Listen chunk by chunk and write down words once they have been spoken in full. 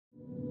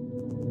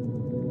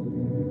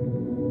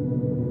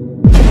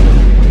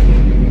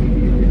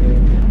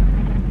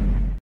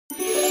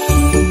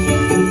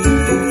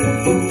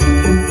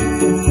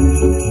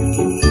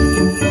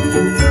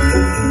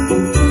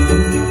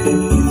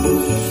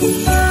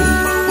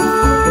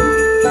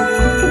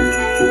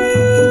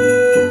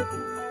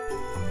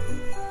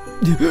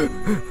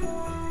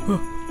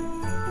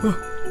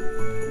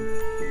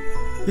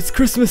It's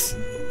Christmas.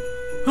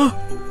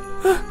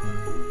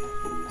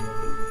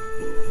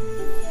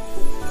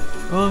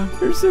 Oh,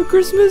 there's a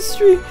Christmas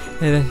tree.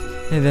 And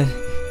then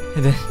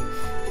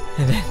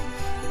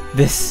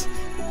this.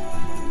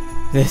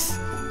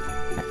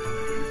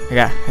 I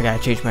gotta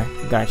change my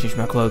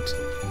clothes.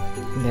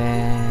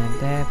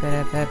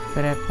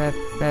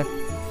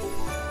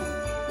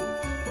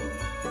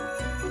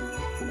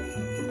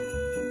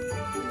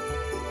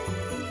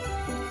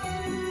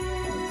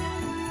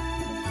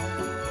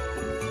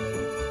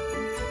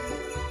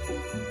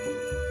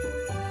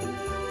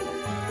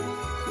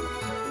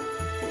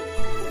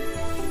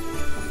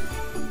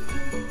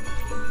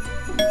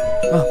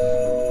 Oh,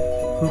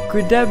 who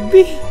could that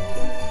be?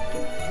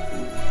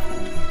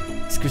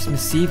 It's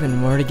Christmas Eve and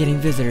I'm already getting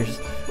visitors.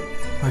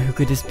 Alright, who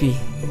could this be?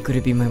 Could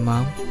it be my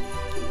mom?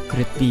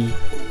 Could it be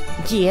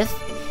Jeff?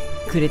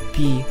 Could it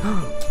be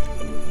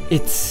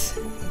It's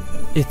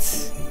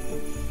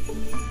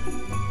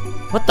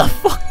what the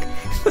fuck?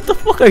 What the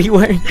fuck are you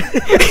wearing?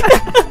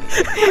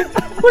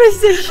 What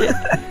is this shit?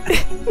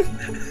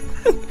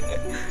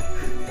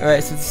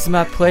 Alright, so this is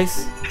my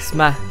place. It's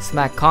my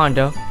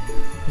condo.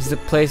 This is the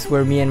place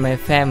where me and my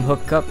fam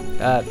hook up.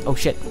 Oh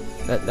shit,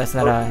 that's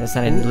not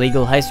an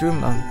illegal heist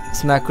room.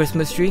 It's my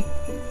Christmas tree.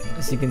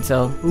 As you can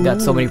tell, we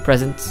got so many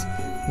presents.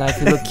 Now, if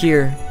you look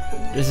here,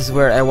 this is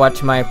where I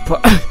watch my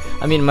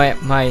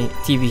my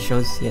TV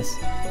shows. Yes,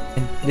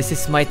 and this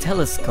is my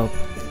telescope,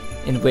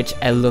 in which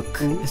I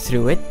look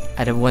through it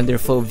at a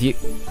wonderful view.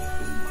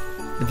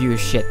 The view is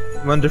shit.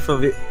 Wonderful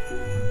view.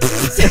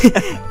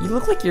 You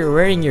look like you're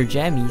wearing your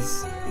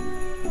jammies.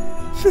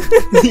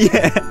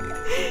 Yeah.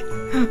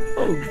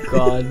 Oh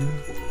god.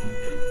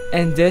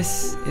 And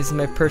this is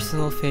my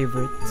personal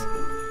favorite.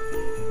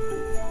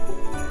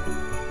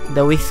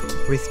 The whiskey.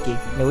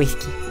 The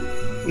whiskey.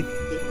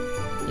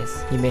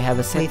 Yes, you may have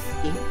a sip.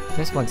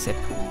 Just one sip.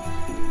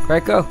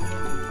 Kryko!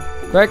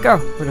 Kryko!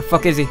 Where the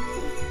fuck is he?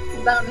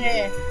 Down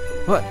here.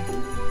 What?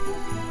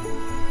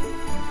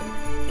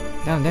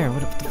 Down there?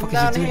 What the fuck is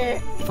he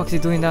doing? What the fuck is he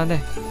doing down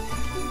there?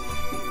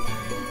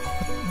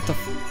 What the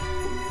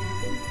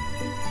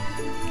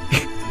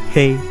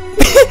Hey.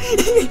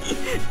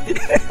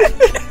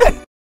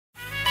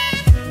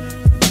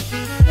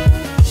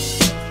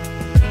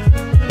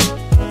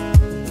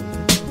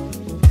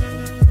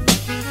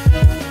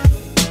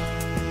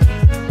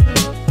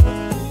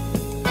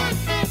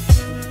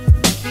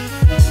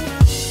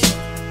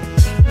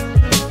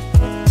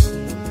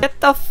 Get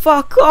the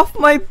fuck off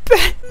my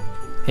bed!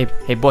 Hey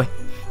boy.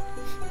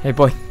 Hey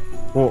boy.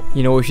 Whoa.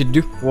 You know what we should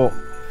do? Whoa.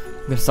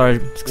 We're gonna start a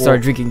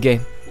drinking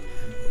game.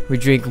 We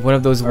drink one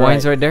of those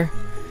wines right there,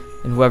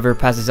 and whoever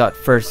passes out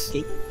first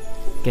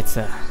gets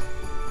to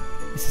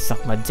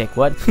suck my dick.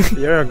 What?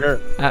 You're a girl.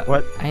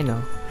 What? I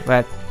know,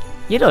 but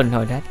you don't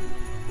know that.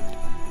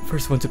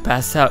 First one to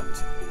pass out.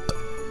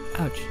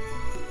 Ouch.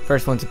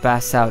 First one to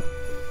pass out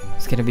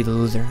is gonna be the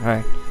loser.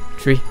 Alright.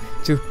 3,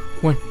 2,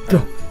 1,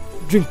 go.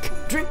 Drink.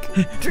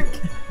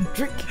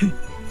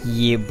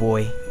 Yeah,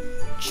 boy.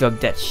 Chug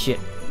that shit.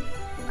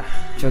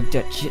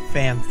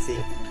 Fancy.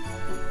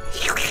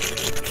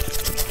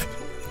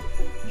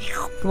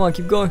 Come on,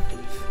 keep going.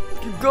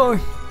 What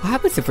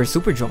happens if we're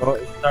super drunk? Oh,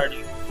 it's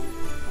starting.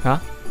 Huh?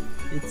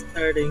 It's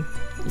starting.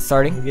 It's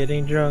starting? I'm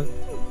getting drunk.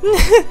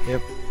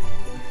 Yep.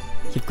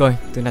 Keep going.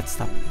 Do not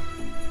stop.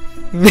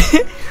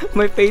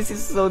 My face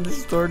is so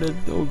distorted.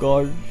 Oh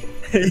god.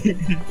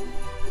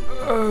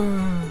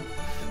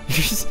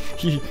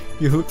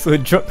 You look so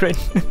drunk right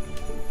now.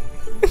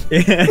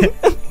 Yeah.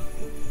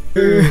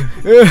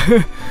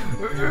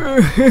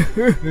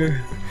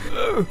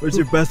 Where's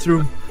your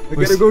bathroom? I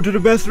gotta go to the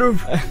bathroom.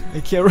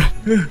 I can't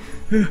run.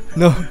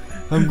 No,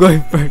 I'm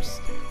going first.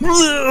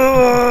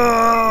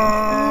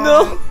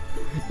 No,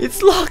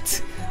 it's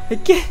locked. I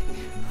can't.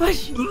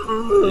 Hush.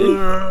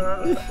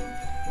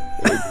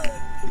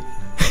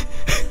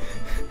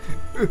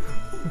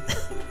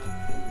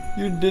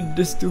 You did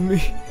this to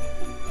me.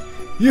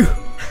 You.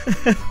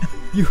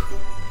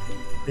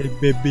 Hey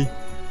baby.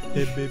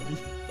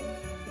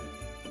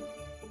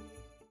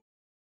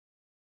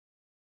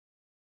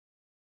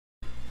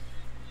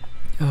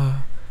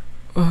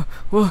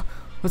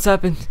 What's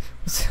happened?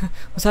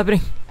 What's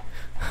happening?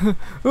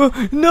 Oh,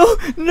 no!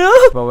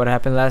 But what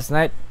happened last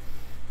night?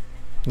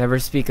 Never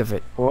speak of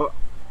it. What?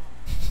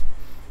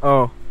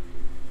 Oh.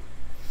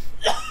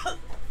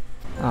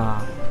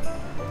 Ah.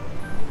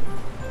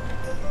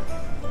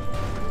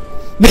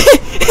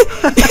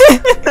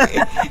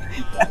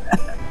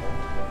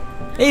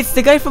 Hey, it's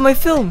the guy from my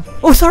film.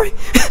 Oh, sorry.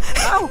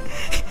 Ow.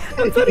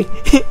 I'm sorry.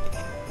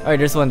 Alright,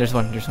 there's one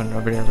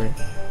over there.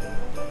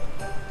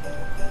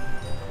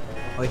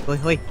 Hoi. Okay.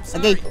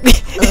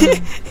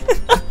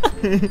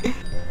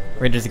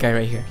 Wait, there's a guy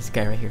right here.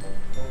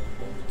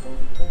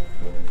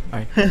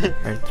 Alright,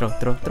 throw.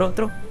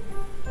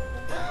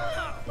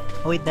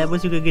 Oh wait, that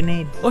was a good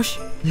grenade. Oh sh!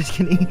 Just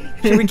kidding.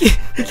 We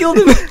killed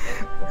him!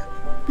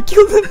 We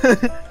killed him!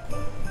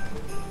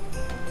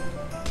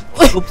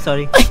 Oops,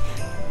 sorry.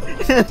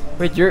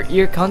 Wait,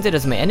 you're counted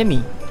as my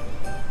enemy.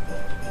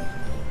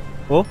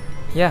 Oh?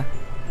 Yeah.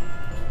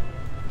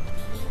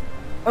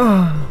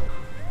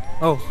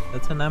 Oh,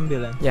 that's an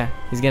ambulance. Yeah.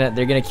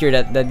 They're gonna cure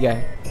that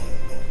guy.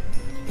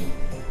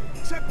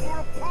 Check for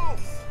a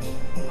pulse.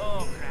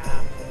 Oh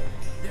crap.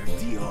 They're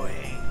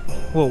DOA.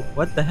 Whoa,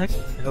 what the heck?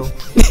 Oh.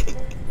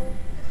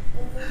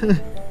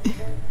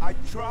 I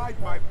tried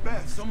my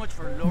best. So much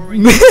for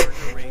lowering the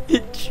murder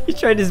rate. He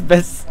tried his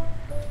best.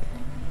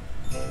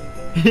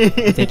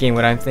 Thinking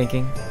what I'm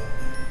thinking.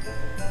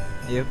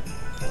 Yep.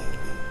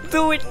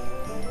 Do it.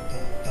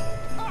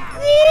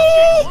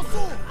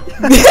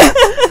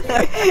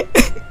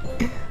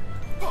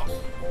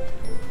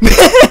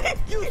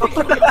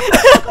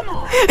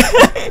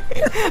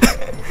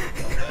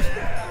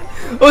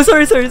 Oh,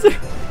 sorry.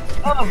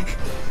 Oh.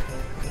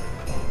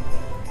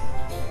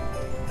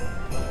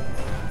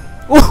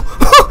 Oh,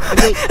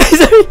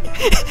 sorry.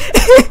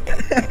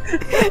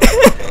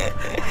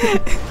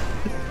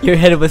 Your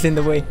head was in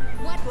the way.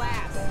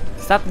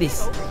 Stop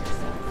this.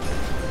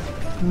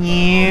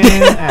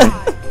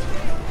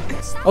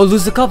 Oh,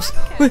 lose the cops.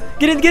 Wait,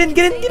 get in.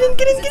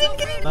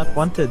 Not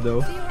wanted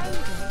though.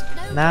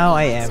 Now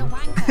I am.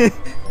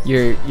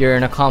 You're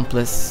an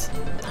accomplice.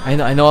 I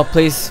know a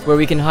place where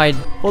we can hide.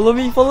 Follow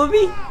me.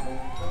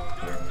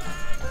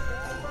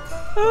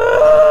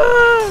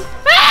 Ah!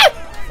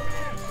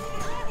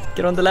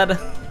 Get on the ladder.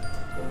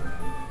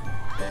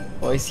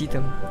 Oh, I see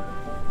them.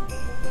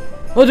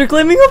 Oh, they're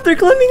climbing up. Uh-oh.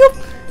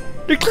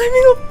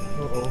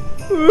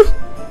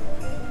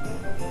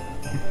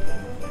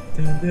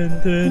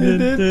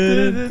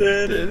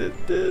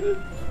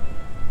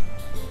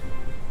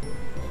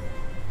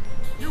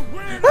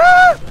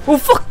 Oh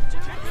fuck!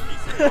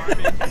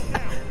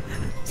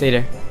 Stay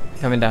there.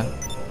 Coming down.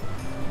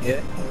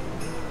 Yeah.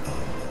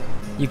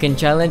 You can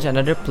challenge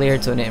another player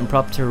to an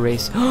impromptu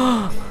race.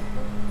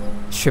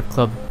 Strip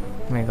club.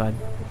 Oh my god.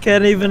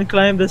 Can't even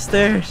climb the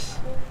stairs.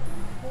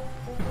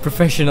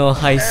 Professional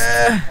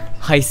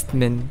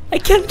heistman. I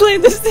can't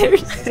climb the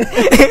stairs.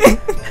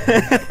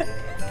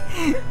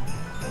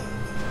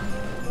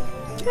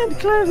 Can't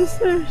climb the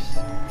stairs.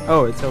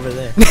 Oh, it's over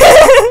there.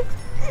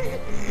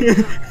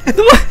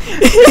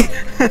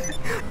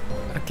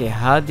 Okay,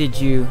 how did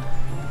you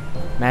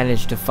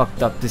manage to fuck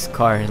up this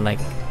car in like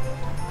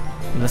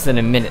less than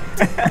a minute?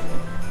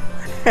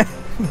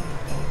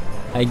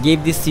 I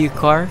gave this to you,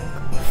 car,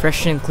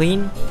 fresh and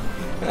clean.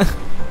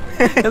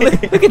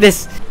 look at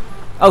this.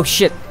 Oh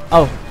shit.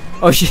 Oh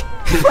shit.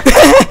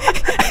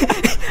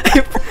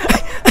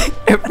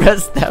 I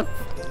pressed up.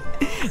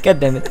 God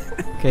damn it.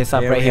 Okay,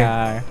 stop right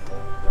here.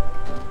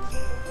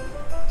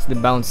 It's the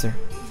bouncer.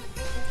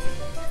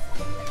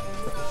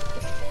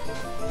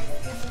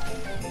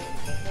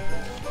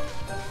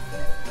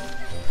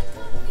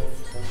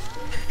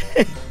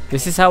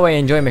 This is how I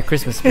enjoy my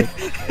Christmas break.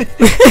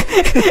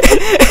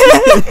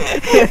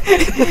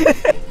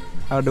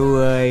 How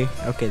do I?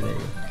 Okay, there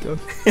you go.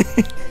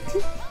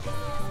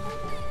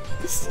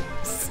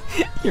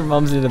 Your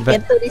mom's in the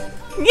back.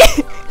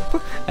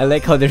 I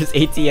like how there's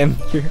ATM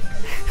here.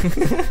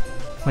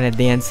 Wanna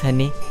dance,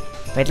 honey?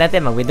 Wait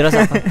natin, mag-withdraw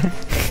ako.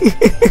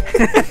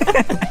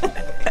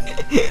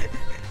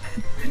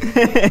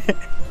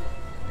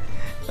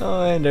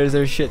 Oh, and there's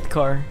our shit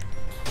car.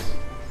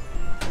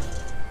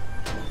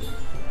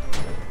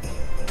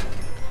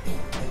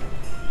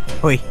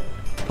 Hoy.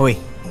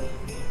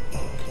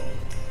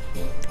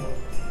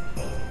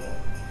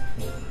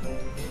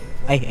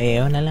 Ay,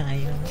 ayaw na lang,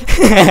 ayaw.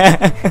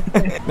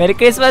 Merry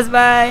Christmas,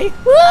 bye!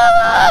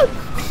 Woo!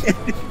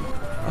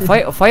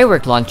 A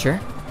firework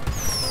launcher?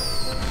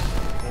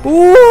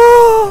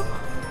 Woo!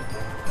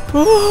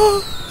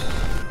 Woo!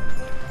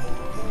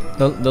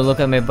 Don't look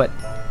at my butt.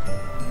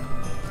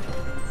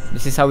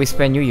 This is how we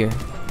spend New Year.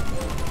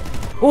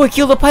 Oh, I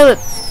killed the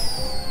pilot!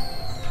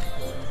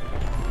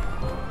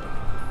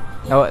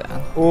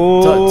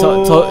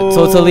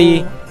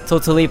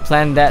 Totally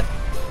planned that.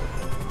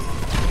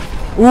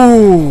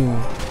 Ooh!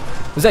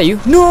 Was that you?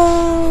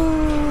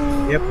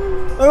 No! Yep.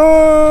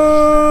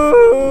 Oh!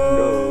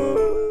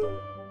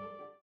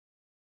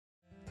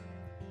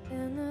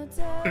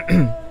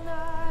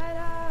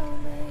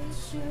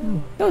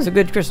 That was a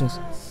good Christmas.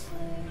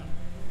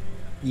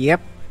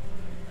 Yep.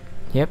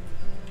 Yep.